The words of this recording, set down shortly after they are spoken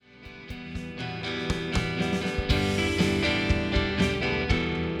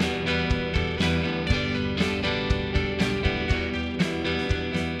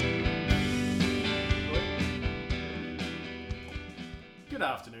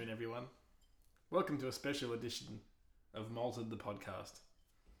afternoon, everyone. Welcome to a special edition of Malted the Podcast.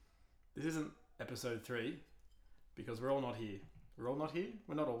 This isn't episode 3 because we're all not here. We're all not here?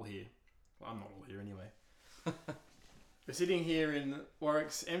 We're not all here. Well, I'm not all here anyway. We're sitting here in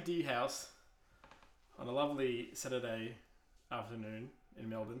Warrick's empty house on a lovely Saturday afternoon in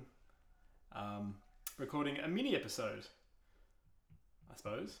Melbourne, recording a mini episode, I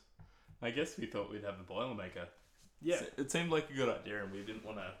suppose. I guess we thought we'd have a Boilermaker. Yeah. It seemed like a good idea, and we didn't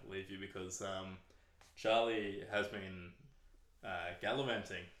want to leave you because Charlie has been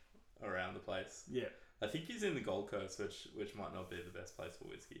gallivanting around the place. Yeah. I think he's in the Gold Coast, which might not be the best place for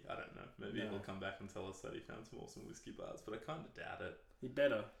whiskey. I don't know. Maybe he'll come back and tell us that he found some awesome whiskey bars, but I kind of doubt it. He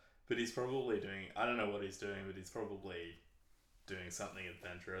better. But he's probably doing... I don't know what he's doing, but he's probably doing something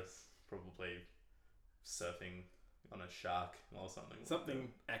adventurous. Probably surfing on a shark or something. Something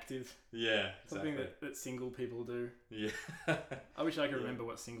active. Yeah, exactly. Something that single people do. Yeah. I wish I could remember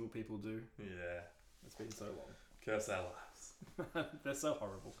what single people do. Yeah. It's been so long. Curse our lives. They're so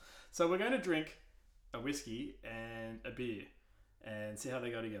horrible. So we're going to drink a whiskey and a beer and see how they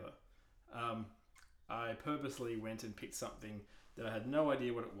go together. I purposely went and picked something that I had no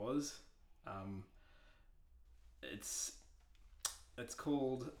idea what it was. It's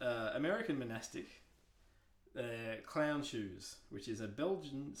called American Monastic Clown Shoes, which is a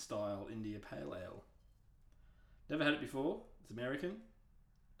Belgian-style India Pale Ale. Never had it before. It's American.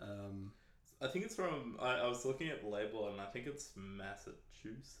 I think it's from... I was looking at the label and I think it's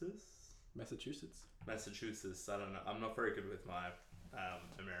Massachusetts. I don't know. I'm not very good with my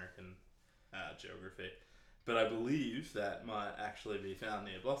American geography. But I believe that might actually be found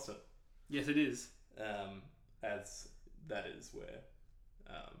near Boston. Yes, it is. As that is where...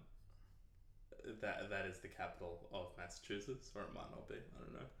 That is the capital of Massachusetts, or it might not be. I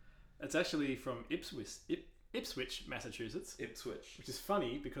don't know. It's actually from Ipswich, Massachusetts. Ipswich. Which is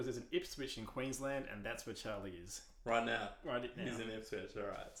funny because there's an Ipswich in Queensland, and that's where Charlie is. Right now. He's in Ipswich. All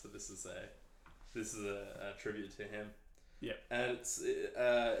right. So this is a tribute to him. Yeah. And it's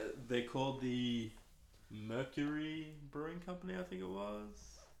they're called the Mercury Brewing Company, I think it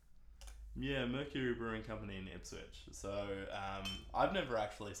was. Yeah, Mercury Brewing Company in Ipswich. So I've never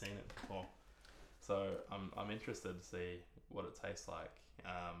actually seen it before. So I'm interested to see what it tastes like.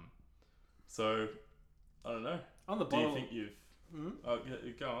 So I don't know. On the bottle, do you think you've?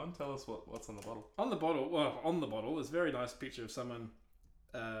 Mm-hmm. Go on. Tell us what's on the bottle. On the bottle, there's a very nice picture of someone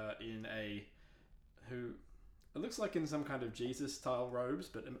who it looks like in some kind of Jesus style robes,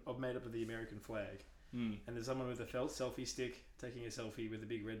 but made up of the American flag. Mm. And there's someone with a selfie stick taking a selfie with a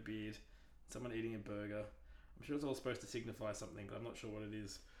big red beard. Someone eating a burger. I'm sure it's all supposed to signify something, but I'm not sure what it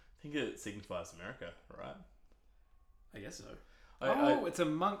is. I think it signifies America, right? I guess so. It's a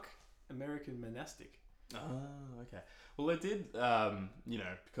monk American monastic. Oh, okay. Well, they did,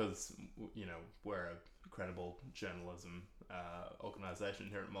 because, we're a credible journalism organisation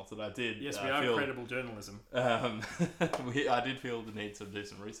here at Malted. I did... Yes, we are credible journalism. I did feel the need to do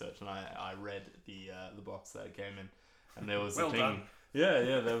some research, and I read the box that it came in, and there was a thing... Done.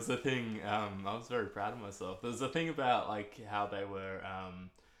 Yeah, there was a thing, I was very proud of myself. There was a thing about, like, how they were...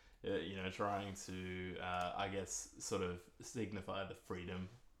 trying to, I guess, sort of signify the freedom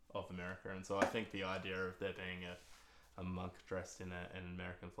of America. And so I think the idea of there being a monk dressed in an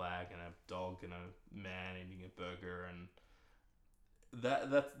American flag and a dog and a man eating a burger and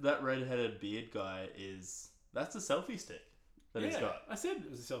that red-headed beard guy that's a selfie stick that he's got. I said it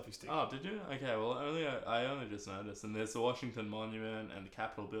was a selfie stick. Oh, did you? Okay, well, I only just noticed. And there's the Washington Monument and the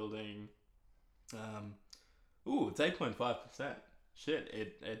Capitol building. It's 8.5%. Shit,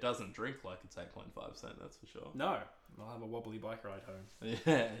 it doesn't drink like it's 8.5%, that's for sure. No, I'll have a wobbly bike ride home.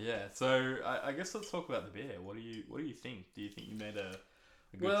 Yeah. So I guess let's talk about the beer. What do you think? Do you think you made a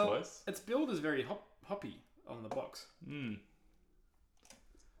good choice? Its build is very hoppy on the box.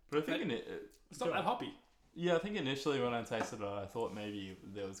 But I think it's not that hoppy. Yeah, I think initially when I tasted it, I thought maybe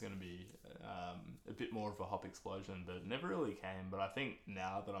there was going to be a bit more of a hop explosion, but it never really came. But I think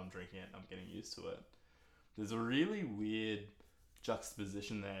now that I'm drinking it, I'm getting used to it. There's a really weird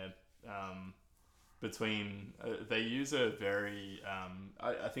juxtaposition there between they use a very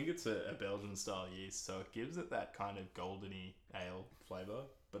I think it's a Belgian style yeast, so it gives it that kind of goldeny ale flavour,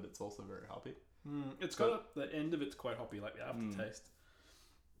 but it's also very hoppy. It's got the end of it's quite hoppy, like the aftertaste.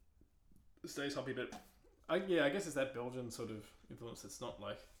 It stays hoppy, but I guess it's that Belgian sort of influence. It's not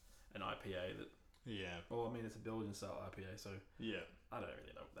like an IPA that... Yeah. Well, I mean, it's a Belgian-style IPA, so... Yeah. I don't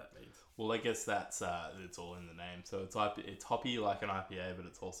really know what that means. Well, I guess that's it's all in the name. So it's hoppy like an IPA, but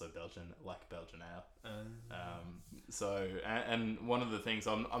it's also Belgian, like Belgian ale. So, and one of the things,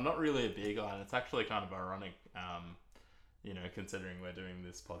 I'm not really a beer guy, and it's actually kind of ironic considering we're doing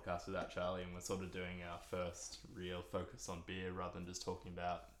this podcast without Charlie and we're sort of doing our first real focus on beer rather than just talking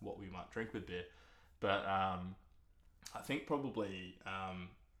about what we might drink with beer. But I think probably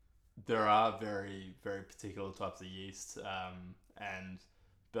there are very, very particular types of yeast, and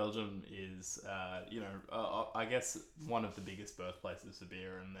Belgium is, I guess one of the biggest birthplaces for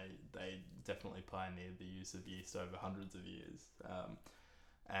beer, and they definitely pioneered the use of yeast over hundreds of years.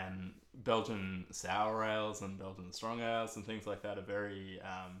 And Belgian sour ales and Belgian strong ales and things like that are very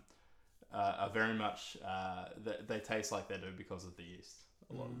much they taste like they do because of the yeast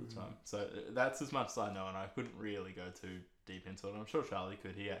a lot of the time. So that's as much as I know, and I couldn't really go too deep into it. I'm sure Charlie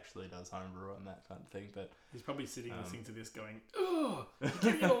could. He actually does homebrew and that kind of thing. But he's probably sitting listening to this going, "Oh, you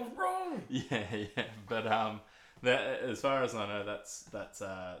get it all wrong." Yeah. But that, as far as I know, that's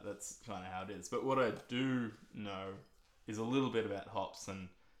kind of how it is. But what I do know is a little bit about hops and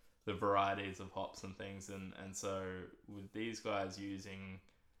the varieties of hops and things, and so with these guys using,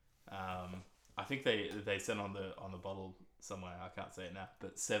 I think they said on the bottle somewhere, I can't say it now,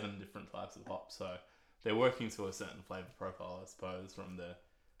 but 7 different types of hops. So they're working to a certain flavor profile, I suppose, from the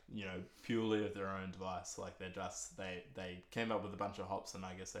purely of their own device. Like they came up with a bunch of hops, and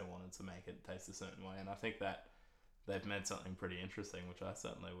I guess they wanted to make it taste a certain way, and I think that they've made something pretty interesting, which I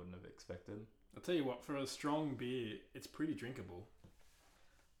certainly wouldn't have expected. I'll tell you what, for a strong beer, it's pretty drinkable.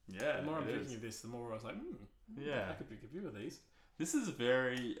 Yeah, the more I'm drinking of this, the more I was like, yeah, I could drink a few of these. This is a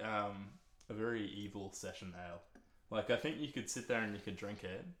very evil session ale. Like, I think you could sit there and you could drink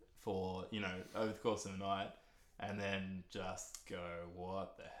it for, over the course of the night, and then just go,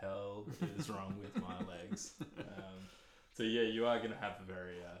 what the hell is wrong with my legs? So yeah, you are going to have a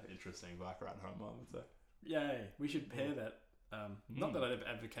very interesting bike ride home, I would say. Yay, we should pair that. Not that I'd ever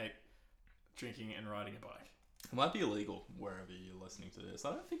advocate drinking and riding a bike. It might be illegal wherever you're listening to this.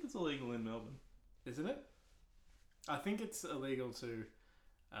 I don't think it's illegal in Melbourne. Isn't it? I think it's illegal to...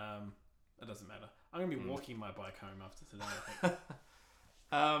 it doesn't matter. I'm going to be walking my bike home after today,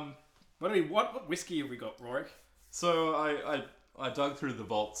 I think. What whiskey have we got, Warrick? So I dug through the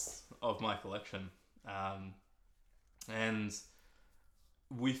vaults of my collection, and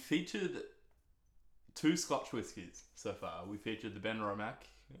we featured 2 Scotch whiskies so far. We featured the Ben Romack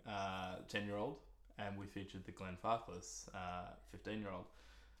 10-year-old, and we featured the Glenfarclas 15-year-old.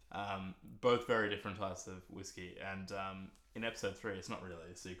 Both very different types of whiskey, and in episode 3, it's not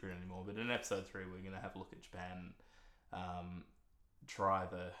really a secret anymore, but in episode 3 we're going to have a look at Japan, try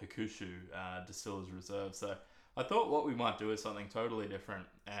the Hakushu Distillers Reserve. So I thought what we might do is something totally different,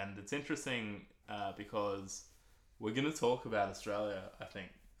 and it's interesting because we're going to talk about Australia, I think,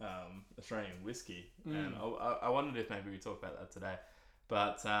 Australian whiskey, and I wondered if maybe we talk about that today,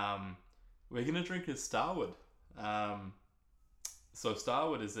 but we're going to drink a STARWARD. So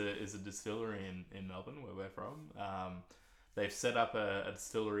STARWARD is a distillery in Melbourne, where we're from. They've set up a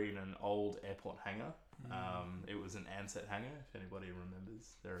distillery in an old airport hangar. It was an Ansett hangar, if anybody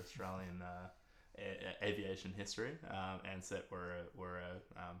remembers their Australian aviation history. Ansett were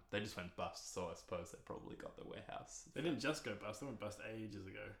they just went bust, so I suppose they probably got the warehouse. They didn't just go bust; they went bust ages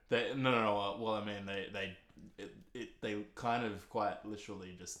ago. No. Well, I mean, they kind of quite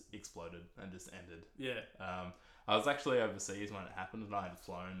literally just exploded and just ended. Yeah. I was actually overseas when it happened, and I had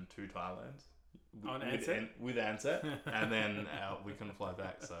flown to Thailand with Ansett, and then we couldn't fly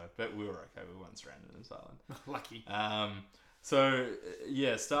back. So, but we were okay. We weren't stranded in Thailand. Lucky. So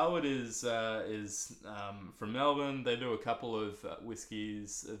yeah, STARWARD is from Melbourne. They do a couple of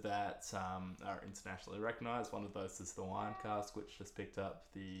whiskies that are internationally recognised. One of those is the Wine Cask, which just picked up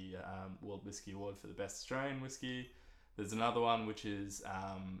the World Whisky Award for the best Australian whiskey. There's another one which is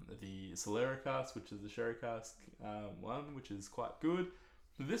the Solera Cask, which is the sherry cask one, which is quite good.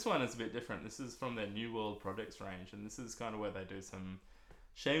 This one is a bit different. This is from their New World Projects range, and this is kind of where they do some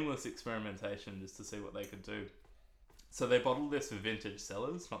shameless experimentation just to see what they could do. So they bottled this for Vintage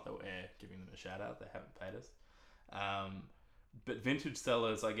Cellars. Not that we're giving them a shout out; they haven't paid us. But Vintage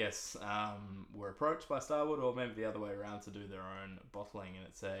Cellars, I guess, were approached by STARWARD, or maybe the other way around, to do their own bottling, and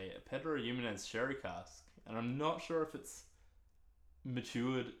it's a Pedro Ximeniz sherry cask. And I'm not sure if it's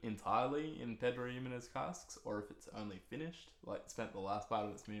matured entirely in Pedro Ximeniz casks, or if it's only finished, like spent the last part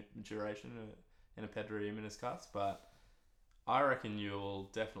of its maturation in a Pedro Ximeniz cask. But I reckon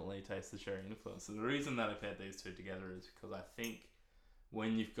you'll definitely taste the sherry influence. So the reason that I paired these two together is because I think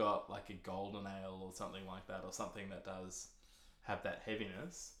when you've got like a golden ale or something like that, or something that does have that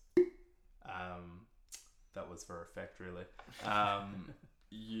heaviness, that was for effect, really. I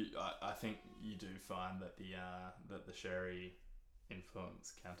think you do find that the sherry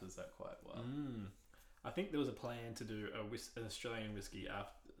influence counters that quite well. I think there was a plan to do an Australian whiskey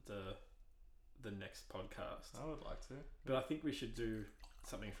after the next podcast. I would like to. But I think we should do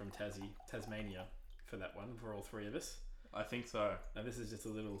something from Tasmania, for that one, for all three of us. I think so. And this is just a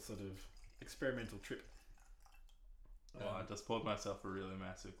little sort of experimental trip. Well, I just poured myself a really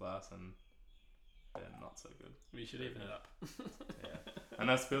massive glass and they're not so good. We should even it up. Yeah. And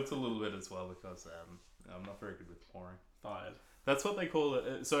I spilt a little bit as well because I'm not very good with pouring. Fired. That's what they call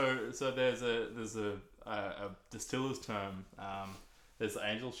it. So there's a distiller's term. There's the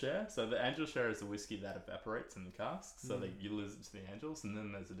angel share. So the angel share is the whiskey that evaporates in the cask. So you lose it to the angels, and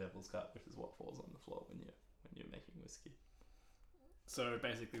then there's the devil's cut, which is what falls on the floor when you're making whiskey. So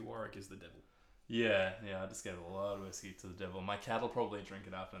basically, Warrick is the devil. Yeah. I just gave a lot of whiskey to the devil. My cat will probably drink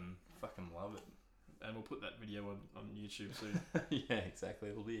it up and fucking love it. And we'll put that video on YouTube soon. Yeah, exactly.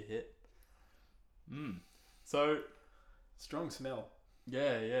 It'll be a hit. So strong smell.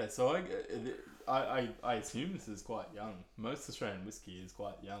 Yeah. So I assume this is quite young. Most Australian whiskey is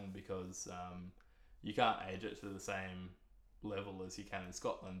quite young because you can't age it to the same level as you can in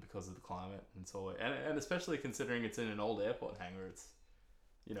Scotland because of the climate and so and especially considering it's in an old airport hangar. It's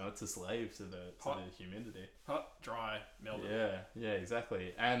it's a slave to the humidity. Hot, dry Melbourne. Yeah,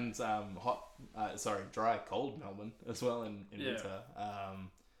 exactly. And dry, cold Melbourne as well in winter.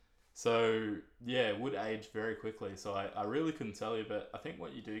 So yeah, it would age very quickly. So I really couldn't tell you, but I think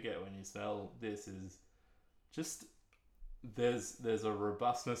what you do get when you smell this is just there's a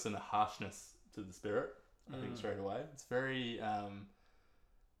robustness and a harshness to the spirit. I think straight away it's very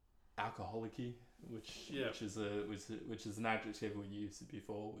alcoholic-y, which is an adjective we used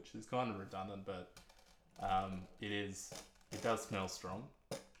before, which is kind of redundant, but it does smell strong.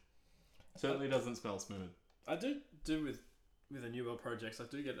 Certainly doesn't smell smooth. I do with the New World projects. I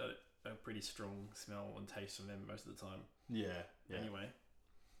do get a pretty strong smell and taste from them most of the time. Yeah. Anyway,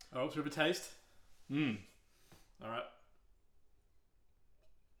 I'll have a taste. All right.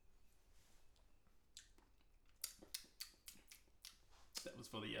 That was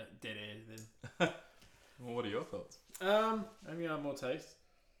for the dead air then. Well, what are your thoughts? Maybe more taste.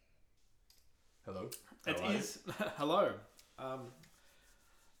 Hello. It is. Hello.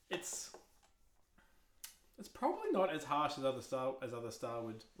 It's probably not as harsh as other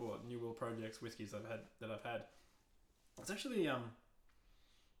Starward or New World Projects whiskies I've had. It's actually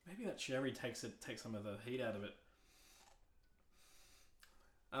maybe that sherry takes some of the heat out of it.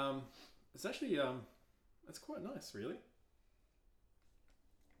 It's actually it's quite nice, really.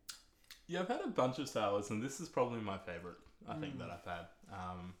 Yeah, I've had a bunch of sours, and this is probably my favourite, I think, that I've had.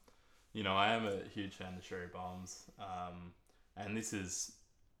 I am a huge fan of sherry bombs, and this is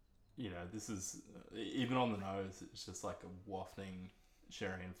even on the nose, it's just like a wafting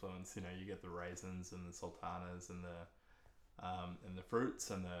sherry influence. You get the raisins and the sultanas and the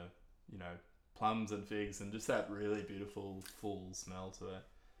fruits and the plums and figs and just that really beautiful full smell to it.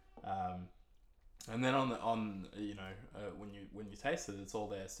 And then when you taste it, it's all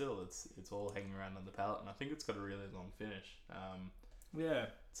there still. It's all hanging around on the palate, and I think it's got a really long finish.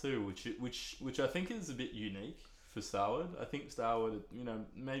 Too, which I think is a bit unique for Starward. I think Starward,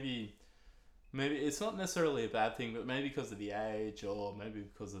 maybe it's not necessarily a bad thing, but maybe because of the age or maybe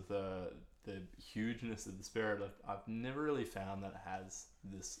because of the hugeness of the spirit, I've never really found that it has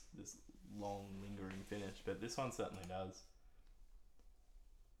this long lingering finish, but this one certainly does.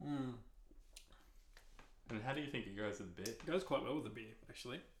 And how do you think it goes with the beer? It goes quite well with the beer,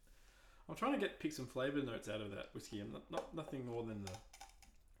 actually. I'm trying to pick some flavour notes out of that whiskey, and nothing more than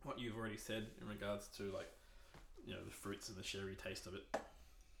what you've already said in regards to the fruits and the sherry taste of it.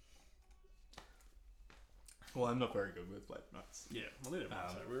 Well, I'm not very good with flavour notes. Yeah, well, neither am I,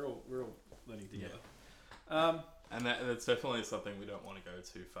 so we're all learning together. Yeah. And that's definitely something we don't want to go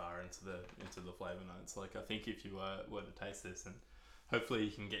too far into the flavour notes. Like, I think if you were to taste this, and hopefully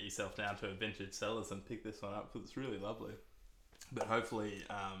you can get yourself down to a Vintage Cellars and pick this one up because it's really lovely. But hopefully,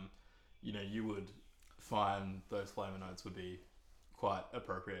 you would find those flavour notes would be quite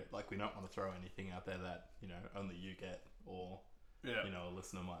appropriate. Like, we don't want to throw anything out there that only you get or a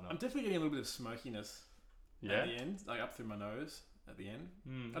listener might not. I'm definitely getting a little bit of smokiness at the end, like up through my nose at the end.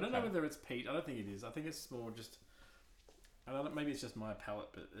 I don't know whether it's peat. I don't think it is. I think it's more just. I don't know. Maybe it's just my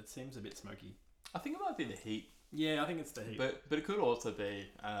palate, but it seems a bit smoky. I think it might be the heat. Yeah, I think it's the heat. But it could also be.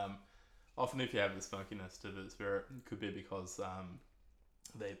 Often, if you have the smokiness to the spirit, it could be because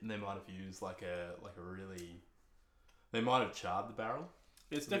they might have used like a really. They might have charred the barrel.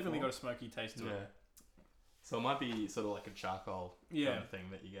 It's definitely got a smoky taste to it. So it might be sort of like a charcoal kind of thing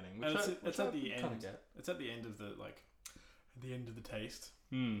that you're getting. Which it's at the end. It's at the end of the end of the taste.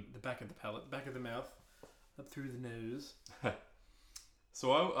 The back of the palate, back of the mouth, up through the nose.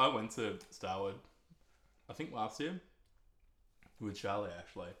 So I went to Starward, I think last year, with Charlie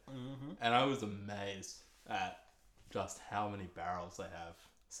actually, Mm-hmm. and I was amazed at just how many barrels they have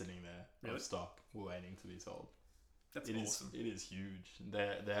sitting there of stock waiting to be sold. That's awesome. It is huge.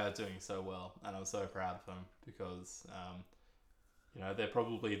 They are doing so well, and I'm so proud of them because they're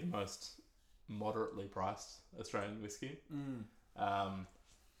probably the most moderately priced Australian whiskey,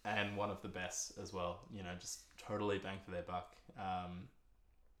 and one of the best as well. Just totally bang for their buck.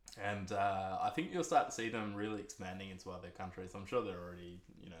 And I think you'll start to see them really expanding into other countries. I'm sure they're already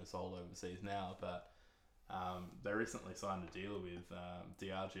sold overseas now, but they recently signed a deal with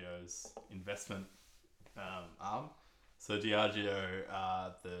Diageo's investment arm. So Diageo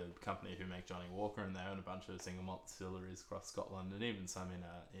are the company who make Johnny Walker, and they own a bunch of single malt distilleries across Scotland and even some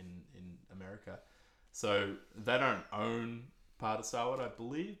in America. So they don't own part of STARWARD, I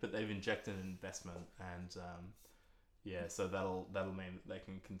believe, but they've injected an investment, and so that'll mean that they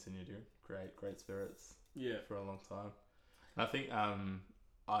can continue to create great spirits for a long time. And I think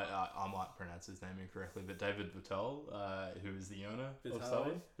I might pronounce his name incorrectly, but David Vitale, who is the owner of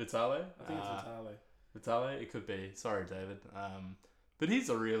STARWARD. Vitale? I think it's Vitale. Vitale, it could be. Sorry, David. But he's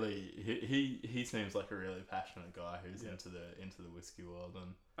a really he seems like a really passionate guy who's into the whiskey world.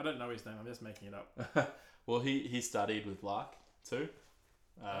 And I don't know his name. I'm just making it up. Well, he studied with Lark too.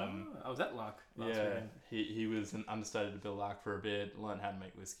 I was at Lark last weekend. He was an understudy to Bill Lark for a bit. Learned how to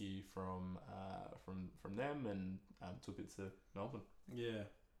make whiskey from them, and took it to Melbourne. Yeah,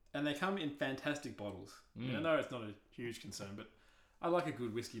 and they come in fantastic bottles. Mm. I know it's not a huge concern, but I like a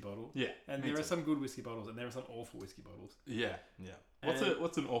good whiskey bottle. Yeah, and there are some good whiskey bottles, and there are some awful whiskey bottles. Yeah.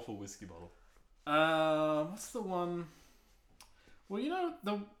 What's an awful whiskey bottle? What's the one? Well,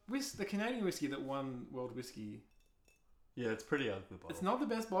 the Canadian whiskey that won World Whiskey. Yeah, it's pretty ugly bottle. It's not the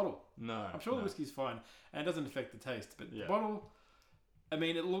best bottle. No, I'm sure the whiskey's fine and it doesn't affect the taste, but Yeah. the bottle, I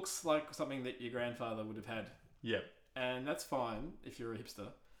mean, it looks like something that your grandfather would have had. Yeah. And that's fine if you're a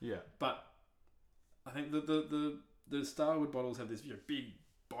hipster. Yeah. But I think the STARWARD bottles have this big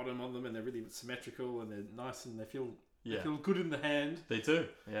bottom on them, and they're really symmetrical, and they're nice, and they feel good in the hand. They do.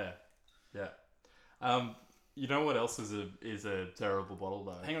 Yeah. You know what else is a terrible bottle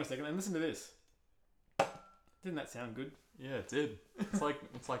though? Hang on a second and listen to this. Didn't that sound good? Yeah, it did. It's like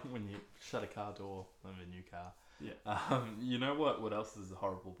when you shut a car door of a new car. Yeah. You know what else is a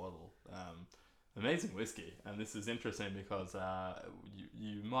horrible bottle? Amazing whiskey, and this is interesting because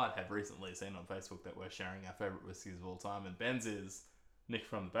you might have recently seen on Facebook that we're sharing our favourite whiskies of all time, and Ben's is Nick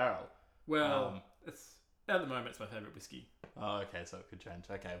from the Barrel. Well, it's at the moment it's my favourite whiskey. Oh, okay, so it could change.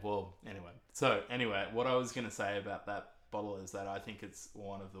 Okay, well, anyway, what I was going to say about that bottle is that I think it's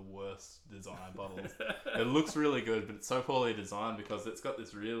one of the worst design bottles. It looks really good, but it's so poorly designed because it's got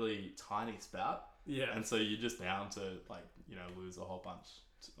this really tiny spout. Yeah. And so you're just down to lose a whole bunch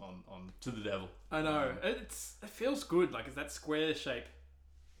on to the devil. I know. It feels good, like it's that square shape.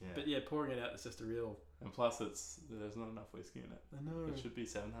 Yeah. But pouring it out is just a real. And plus there's not enough whiskey in it. I know. It should be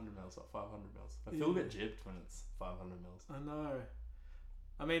 700 mils or 500 mils. I feel a bit jibbed when it's 500 mils. I know.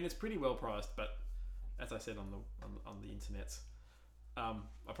 I mean, it's pretty well priced, but as I said on the internets, I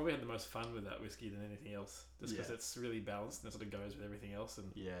probably had the most fun with that whiskey than anything else, just because it's really balanced and it sort of goes with everything else.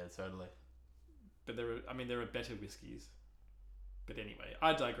 And yeah, totally. But there are better whiskies. But anyway,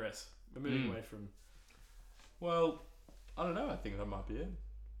 I digress. We're moving away from. Well, I don't know. I think that might be it.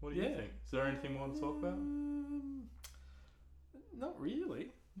 What do you think? Is there anything more to talk about? Not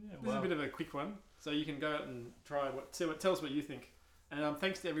really. Yeah, This is a bit of a quick one, so you can go out and tell us what you think. And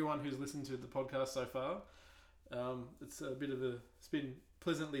thanks to everyone who's listened to the podcast so far. It's been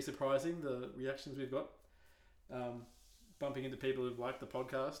pleasantly surprising, the reactions we've got. Bumping into people who've liked the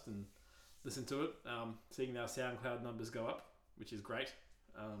podcast and listened to it. Seeing our SoundCloud numbers go up, which is great.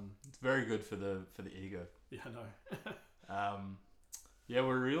 It's very good for the ego. Yeah, I know.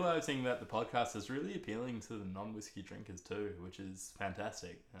 We're realizing that the podcast is really appealing to the non-whiskey drinkers too, which is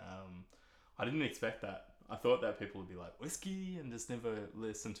fantastic. I didn't expect that. I thought that people would be like whiskey and just never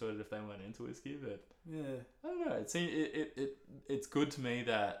listen to it if they weren't into whiskey, but I don't know. It's good to me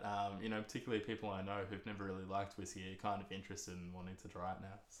that particularly people I know who've never really liked whiskey are kind of interested in wanting to try it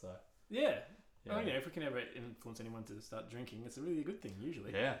now. So yeah. If we can ever influence anyone to start drinking, it's a really good thing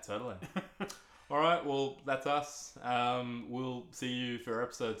usually. Yeah, totally. All right, well, that's us. We'll see you for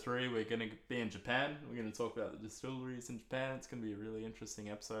episode 3. We're going to be in Japan. We're going to talk about the distilleries in Japan. It's going to be a really interesting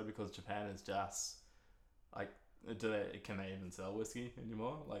episode because Japan is just can they even sell whiskey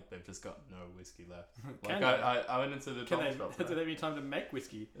anymore? Like, they've just got no whiskey left. Like, I went into the bottle shop today. Do they have any time to make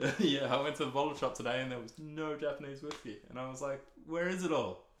whiskey? Yeah, I went to the bottle shop today and there was no Japanese whiskey. And I was like, where is it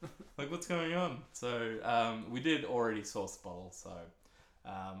all? Like, what's going on? So, we did already source bottles, so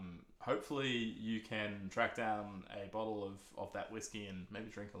hopefully you can track down a bottle of that whiskey and maybe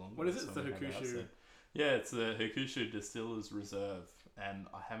drink along. What with is it? us The when we hang out Hakushu? soon. Yeah, it's the Hakushu Distillers Reserve, and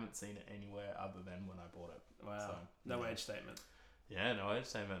I haven't seen it anywhere other than when I bought it. Wow. So, No yeah. age statement. Yeah, no age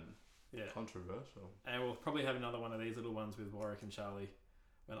statement. Yeah. Controversial. And we'll probably have another one of these little ones with Warrick and Charlie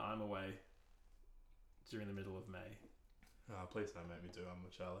when I'm away during the middle of May. Oh, please don't make me do one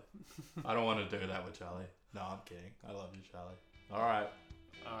with Charlie. I don't want to do that with Charlie. No, I'm kidding. I love you, Charlie. All right.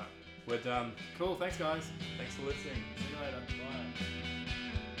 Alright. We're done. Cool. Thanks, guys. Thanks for listening. See you later.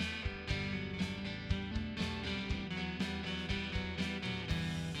 Bye.